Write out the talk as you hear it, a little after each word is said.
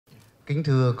Kính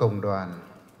thưa cộng đoàn,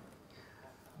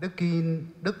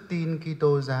 Đức tin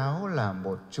Kitô giáo là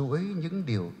một chuỗi những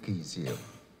điều kỳ diệu.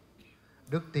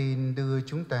 Đức tin đưa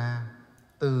chúng ta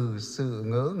từ sự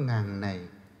ngỡ ngàng này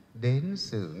đến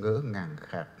sự ngỡ ngàng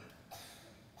khác.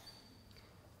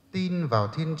 Tin vào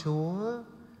Thiên Chúa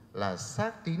là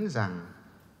xác tín rằng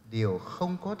điều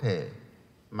không có thể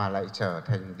mà lại trở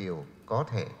thành điều có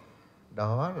thể.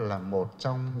 Đó là một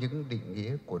trong những định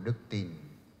nghĩa của đức tin.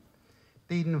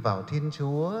 Tin vào Thiên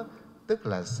Chúa tức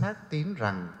là xác tín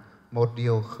rằng một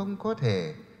điều không có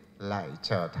thể lại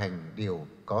trở thành điều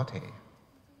có thể.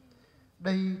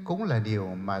 Đây cũng là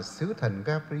điều mà sứ thần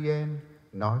Gabriel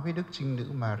nói với Đức Trinh Nữ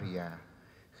Maria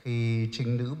khi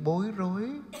Trinh Nữ bối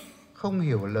rối, không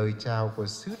hiểu lời chào của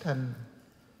sứ thần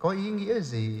có ý nghĩa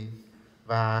gì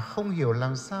và không hiểu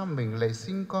làm sao mình lại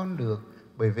sinh con được,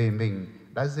 bởi vì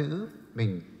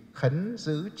mình khấn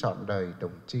giữ trọn đời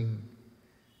đồng trinh.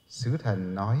 Sứ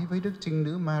thần nói với Đức Trinh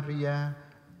Nữ Maria,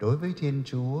 đối với Thiên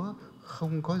Chúa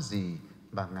không có gì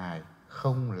mà Ngài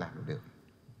không làm được.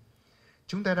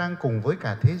 Chúng ta đang cùng với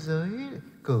cả thế giới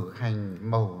cử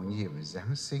hành mầu nhiệm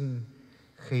Giáng sinh.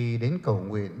 Khi đến cầu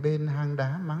nguyện bên hang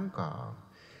đá máng cỏ,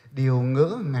 điều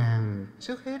ngỡ ngàng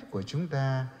trước hết của chúng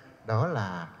ta đó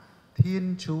là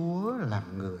Thiên Chúa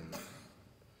làm người.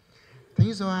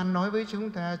 Thánh Gioan nói với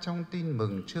chúng ta trong Tin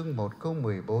Mừng chương 1 câu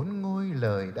 14, ngôi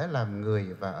lời đã làm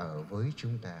người và ở với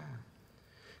chúng ta.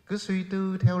 Cứ suy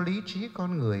tư theo lý trí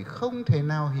con người không thể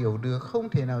nào hiểu được, không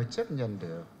thể nào chấp nhận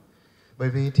được. Bởi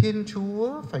vì Thiên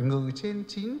Chúa phải ngự trên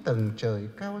 9 tầng trời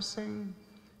cao xanh.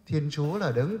 Thiên Chúa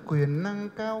là đấng quyền năng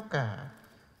cao cả.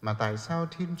 Mà tại sao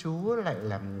Thiên Chúa lại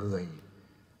làm người?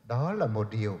 Đó là một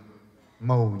điều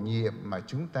mầu nhiệm mà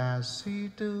chúng ta suy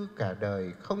tư cả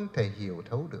đời không thể hiểu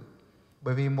thấu được.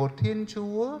 Bởi vì một Thiên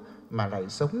Chúa mà lại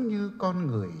giống như con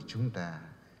người chúng ta.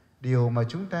 Điều mà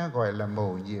chúng ta gọi là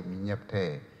mầu nhiệm nhập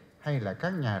thể, hay là các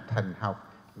nhà thần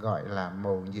học gọi là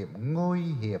mầu nhiệm ngôi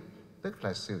hiệp, tức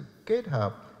là sự kết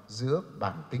hợp giữa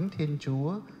bản tính Thiên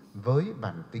Chúa với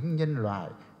bản tính nhân loại,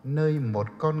 nơi một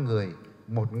con người,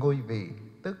 một ngôi vị,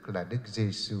 tức là Đức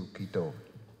Giêsu Kitô.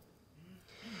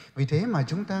 Vì thế mà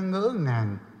chúng ta ngỡ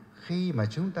ngàng khi mà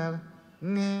chúng ta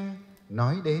nghe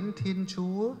nói đến Thiên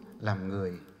Chúa làm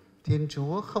người. Thiên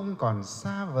Chúa không còn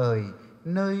xa vời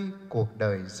nơi cuộc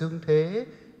đời dương thế,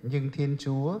 nhưng Thiên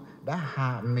Chúa đã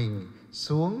hạ mình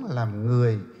xuống làm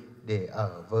người để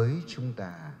ở với chúng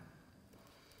ta.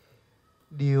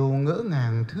 Điều ngỡ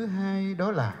ngàng thứ hai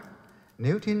đó là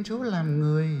nếu Thiên Chúa làm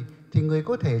người thì người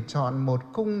có thể chọn một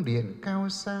cung điện cao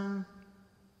sang,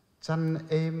 chăn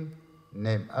êm,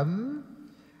 nệm ấm.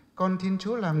 Còn Thiên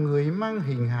Chúa làm người mang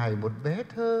hình hài một bé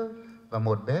thơ, và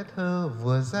một bé thơ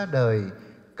vừa ra đời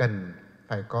cần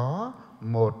phải có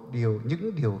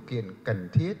những điều kiện cần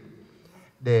thiết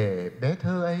để bé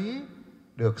thơ ấy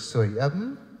được sưởi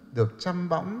ấm, được chăm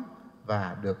bẵm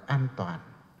và được an toàn.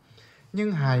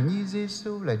 Nhưng hài nhi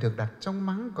Giêsu lại được đặt trong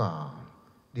máng cỏ,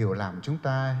 điều làm chúng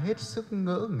ta hết sức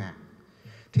ngỡ ngàng.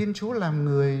 Thiên Chúa làm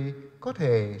người có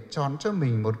thể chọn cho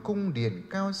mình một cung điện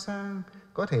cao sang,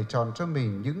 có thể chọn cho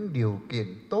mình những điều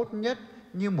kiện tốt nhất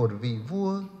như một vị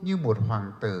vua, như một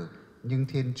hoàng tử. Nhưng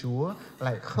Thiên Chúa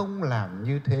lại không làm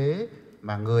như thế,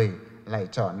 mà người lại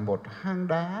chọn một hang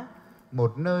đá,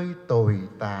 một nơi tồi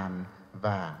tàn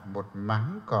và một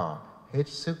máng cỏ hết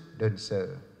sức đơn sơ.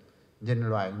 Nhân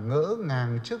loại ngỡ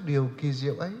ngàng trước điều kỳ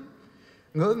diệu ấy,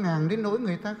 ngỡ ngàng đến nỗi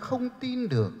người ta không tin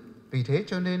được. Vì thế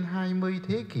cho nên 20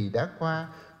 thế kỷ đã qua,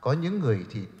 có những người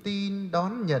thì tin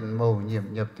đón nhận mầu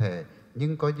nhiệm nhập thể,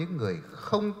 nhưng có những người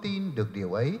không tin được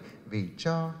điều ấy vì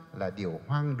cho là điều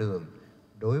hoang đường.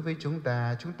 Đối với chúng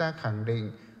ta khẳng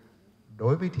định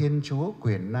đối với Thiên Chúa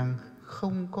quyền năng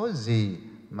không có gì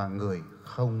mà người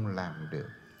không làm được.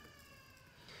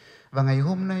 Và ngày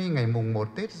hôm nay, ngày mùng 1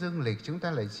 Tết Dương lịch, chúng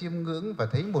ta lại chiêm ngưỡng và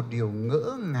thấy một điều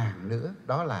ngỡ ngàng nữa,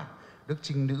 đó là Đức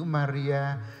Trinh Nữ Maria,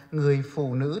 người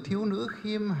phụ nữ thiếu nữ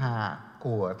khiêm hạ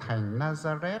của thành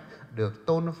Nazareth, được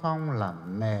tôn phong là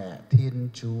Mẹ Thiên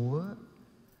Chúa.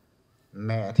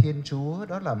 Mẹ Thiên Chúa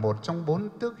đó là một trong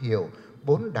 4 tước hiệu,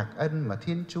 4 đặc ân mà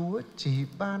Thiên Chúa chỉ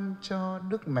ban cho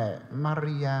Đức Mẹ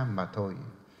Maria mà thôi.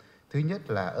 Thứ nhất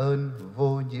là ơn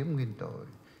vô nhiễm nguyên tội.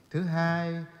 Thứ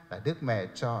hai là Đức Mẹ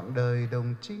trọn đời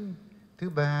đồng trinh. Thứ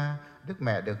ba, Đức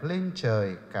Mẹ được lên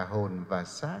trời cả hồn và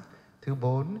xác. Thứ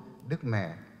bốn, Đức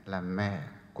Mẹ là mẹ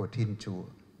của Thiên Chúa.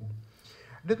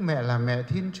 Đức Mẹ là Mẹ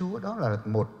Thiên Chúa đó là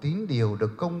một tín điều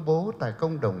được công bố tại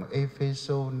công đồng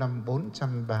Ê-phê-sô năm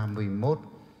 431.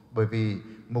 Bởi vì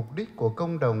mục đích của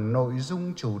công đồng, nội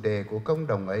dung chủ đề của công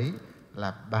đồng ấy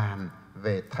là bàn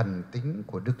về thần tính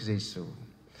của Đức Giêsu.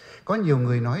 Có nhiều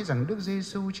người nói rằng Đức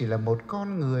Giêsu chỉ là một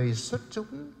con người xuất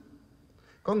chúng,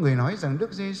 Có người nói rằng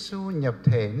Đức Giêsu nhập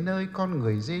thể nơi con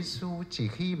người Giêsu chỉ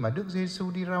khi mà Đức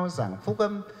Giêsu đi rao giảng phúc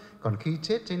âm, còn khi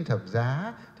chết trên thập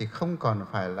giá thì không còn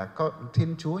phải là con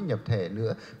Thiên Chúa nhập thể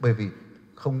nữa, bởi vì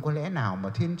không có lẽ nào mà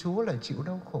Thiên Chúa lại chịu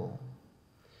đau khổ.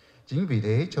 Chính vì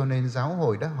thế cho nên giáo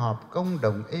hội đã họp công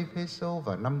đồng Ê-phê-sô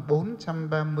vào năm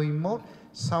 431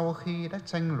 sau khi đã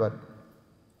tranh luận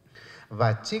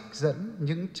và trích dẫn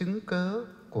những chứng cớ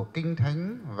của Kinh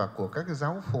Thánh và của các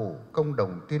giáo phụ, công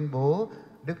đồng tuyên bố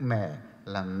Đức Mẹ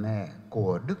là mẹ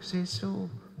của Đức Giêsu,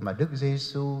 mà Đức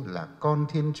Giêsu là con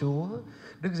Thiên Chúa.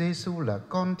 Đức Giêsu là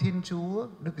con Thiên Chúa,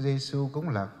 Đức Giêsu cũng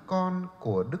là con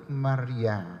của Đức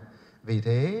Maria. Vì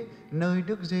thế, nơi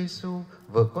Đức Giêsu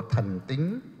vừa có thần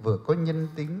tính, vừa có nhân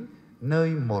tính, nơi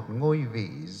một ngôi vị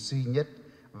duy nhất,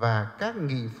 và các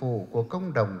nghị phụ của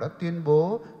công đồng đã tuyên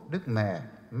bố Đức Mẹ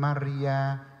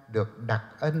Maria được đặc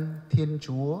ân Thiên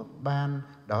Chúa ban,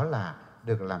 đó là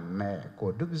được làm mẹ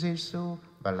của Đức Giêsu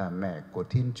và là mẹ của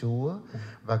Thiên Chúa.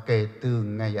 Và kể từ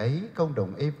ngày ấy, công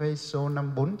đồng Ê-phê-sô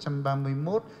năm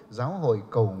 431, giáo hội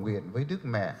cầu nguyện với Đức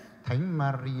Mẹ Thánh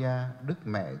Maria, Đức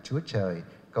Mẹ Chúa Trời,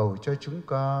 cầu cho chúng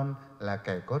con là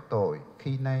kẻ có tội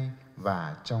khi nay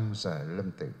và trong giờ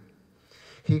lâm tử.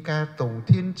 Khi ca tụng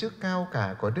thiên chức cao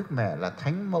cả của Đức Mẹ là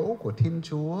Thánh Mẫu của Thiên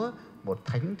Chúa, một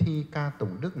thánh thi ca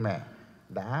tụng Đức Mẹ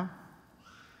đã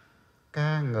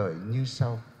ca ngợi như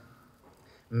sau: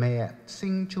 Mẹ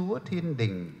sinh Chúa thiên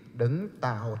đình, đấng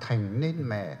tạo thành nên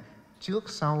mẹ, trước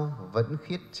sau vẫn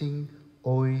khiết trinh,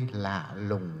 ôi lạ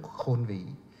lùng khôn vĩ.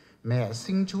 Mẹ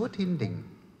sinh Chúa thiên đình,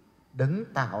 đấng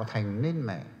tạo thành nên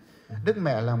mẹ. Đức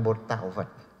Mẹ là một tạo vật,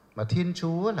 mà Thiên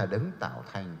Chúa là đấng tạo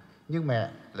thành, nhưng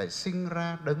mẹ lại sinh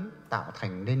ra đấng tạo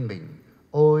thành nên mình.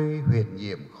 Ôi huyền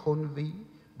nhiệm khôn vĩ,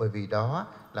 bởi vì đó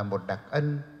là một đặc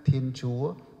ân Thiên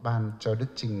Chúa ban cho Đức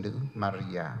Trinh Nữ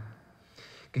Maria.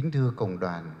 Kính thưa cộng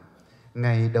đoàn,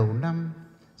 ngày đầu năm,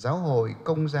 Giáo hội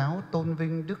Công giáo tôn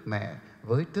vinh Đức Mẹ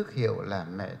với tước hiệu là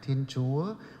Mẹ Thiên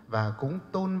Chúa, và cũng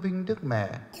tôn vinh Đức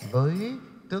Mẹ với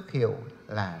tước hiệu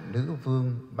là Nữ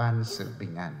Vương ban sự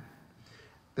bình an.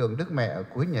 Tượng Đức Mẹ ở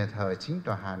cuối nhà thờ Chính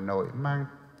tòa Hà Nội mang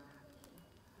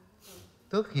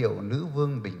tước hiệu Nữ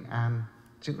Vương bình an.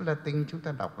 Chữ Latin chúng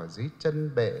ta đọc ở dưới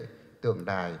chân bệ tượng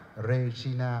đài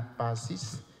Regina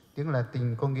Pacis, tiếng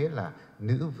Latin có nghĩa là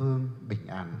Nữ Vương bình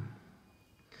an.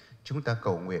 Chúng ta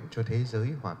cầu nguyện cho thế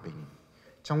giới hòa bình.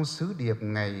 Trong sứ điệp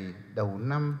ngày đầu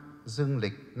năm dương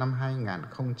lịch năm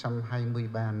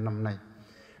 2023 năm nay,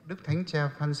 Đức Thánh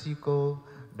Cha Francisco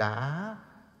đã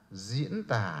diễn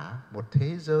tả một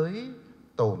thế giới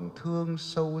tổn thương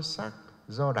sâu sắc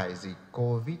do đại dịch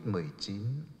Covid-19.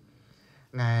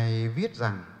 Ngài viết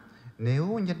rằng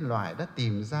nếu nhân loại đã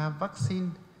tìm ra vaccine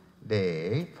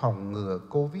để phòng ngừa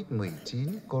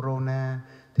Covid-19 Corona,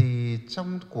 thì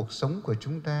trong cuộc sống của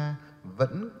chúng ta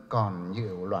vẫn còn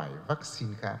nhiều loại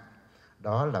vaccine khác.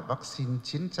 Đó là vaccine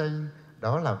chiến tranh,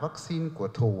 đó là vaccine của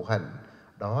thù hận,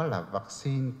 đó là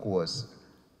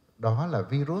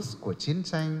virus của chiến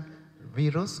tranh,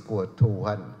 virus của thù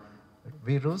hận,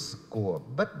 virus của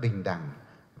bất bình đẳng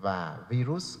và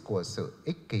virus của sự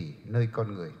ích kỷ nơi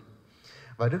con người.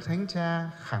 Và Đức Thánh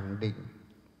Cha khẳng định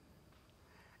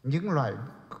những loại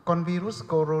con virus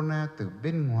corona từ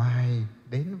bên ngoài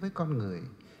đến với con người,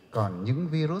 còn những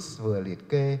virus vừa liệt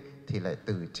kê thì lại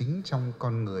từ chính trong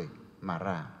con người mà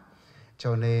ra.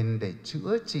 Cho nên để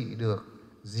chữa trị được,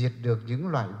 diệt được những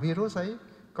loại virus ấy,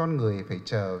 con người phải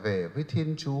trở về với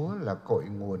Thiên Chúa là cội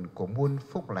nguồn của muôn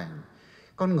phúc lành.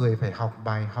 Con người phải học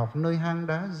bài học nơi hang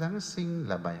đá Giáng sinh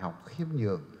là bài học khiêm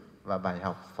nhường và bài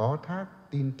học phó thác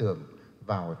tin tưởng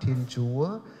vào Thiên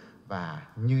Chúa. Và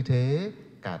như thế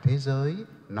cả thế giới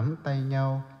nắm tay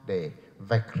nhau để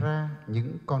vạch ra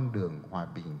những con đường hòa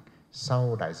bình.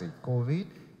 Sau đại dịch Covid,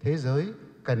 thế giới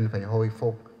cần phải hồi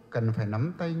phục, cần phải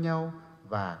nắm tay nhau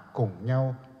và cùng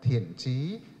nhau thiện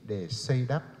chí để xây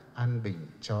đắp an bình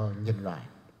cho nhân loại.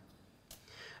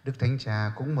 Đức Thánh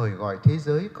Cha cũng mời gọi thế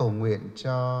giới cầu nguyện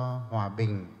cho hòa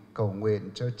bình, cầu nguyện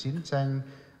cho chiến tranh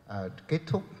kết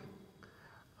thúc.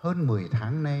 Hơn 10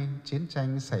 tháng nay, chiến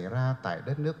tranh xảy ra tại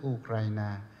đất nước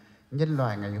Ukraine. Nhân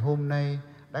loại ngày hôm nay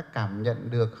đã cảm nhận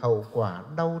được hậu quả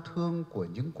đau thương của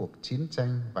những cuộc chiến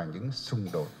tranh và những xung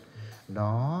đột.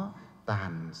 Nó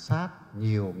tàn sát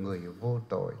nhiều người vô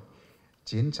tội.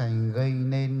 Chiến tranh gây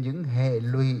nên những hệ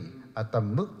lụy ở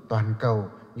tầm mức toàn cầu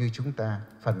như chúng ta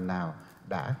phần nào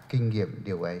đã kinh nghiệm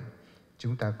điều ấy.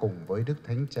 Chúng ta cùng với Đức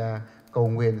Thánh Cha cầu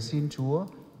nguyện xin Chúa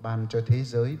ban cho thế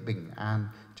giới bình an,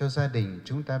 cho gia đình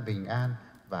chúng ta bình an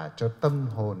và cho tâm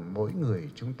hồn mỗi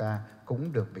người chúng ta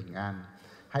cũng được bình an.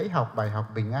 Hãy học bài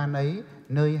học bình an ấy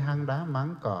nơi hang đá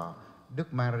máng cỏ.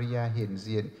 Đức Maria hiện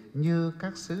diện như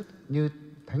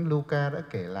Thánh Luca đã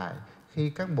kể lại khi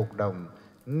các mục đồng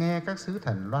nghe các sứ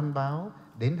thần loan báo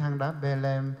đến hang đá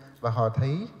Bethlehem và họ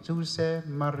thấy Giuse,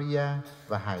 Maria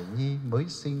và Hải Nhi mới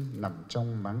sinh nằm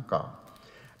trong máng cỏ.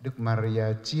 Đức Maria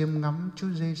chiêm ngắm Chúa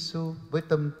Giêsu với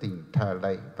tâm tình thờ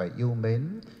lạy và yêu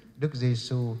mến. Đức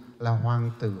Giêsu là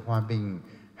hoàng tử hòa bình.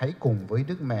 Hãy cùng với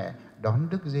Đức Mẹ đón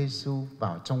Đức Giêsu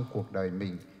vào trong cuộc đời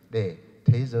mình để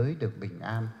thế giới được bình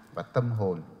an và tâm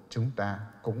hồn chúng ta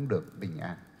cũng được bình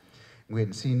an.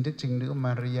 Nguyện xin Đức Trinh Nữ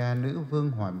Maria, Nữ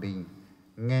Vương hòa bình,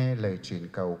 nghe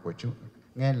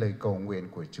lời cầu nguyện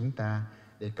của chúng ta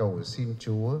để cầu xin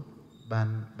Chúa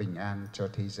ban bình an cho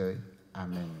thế giới.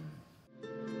 Amen.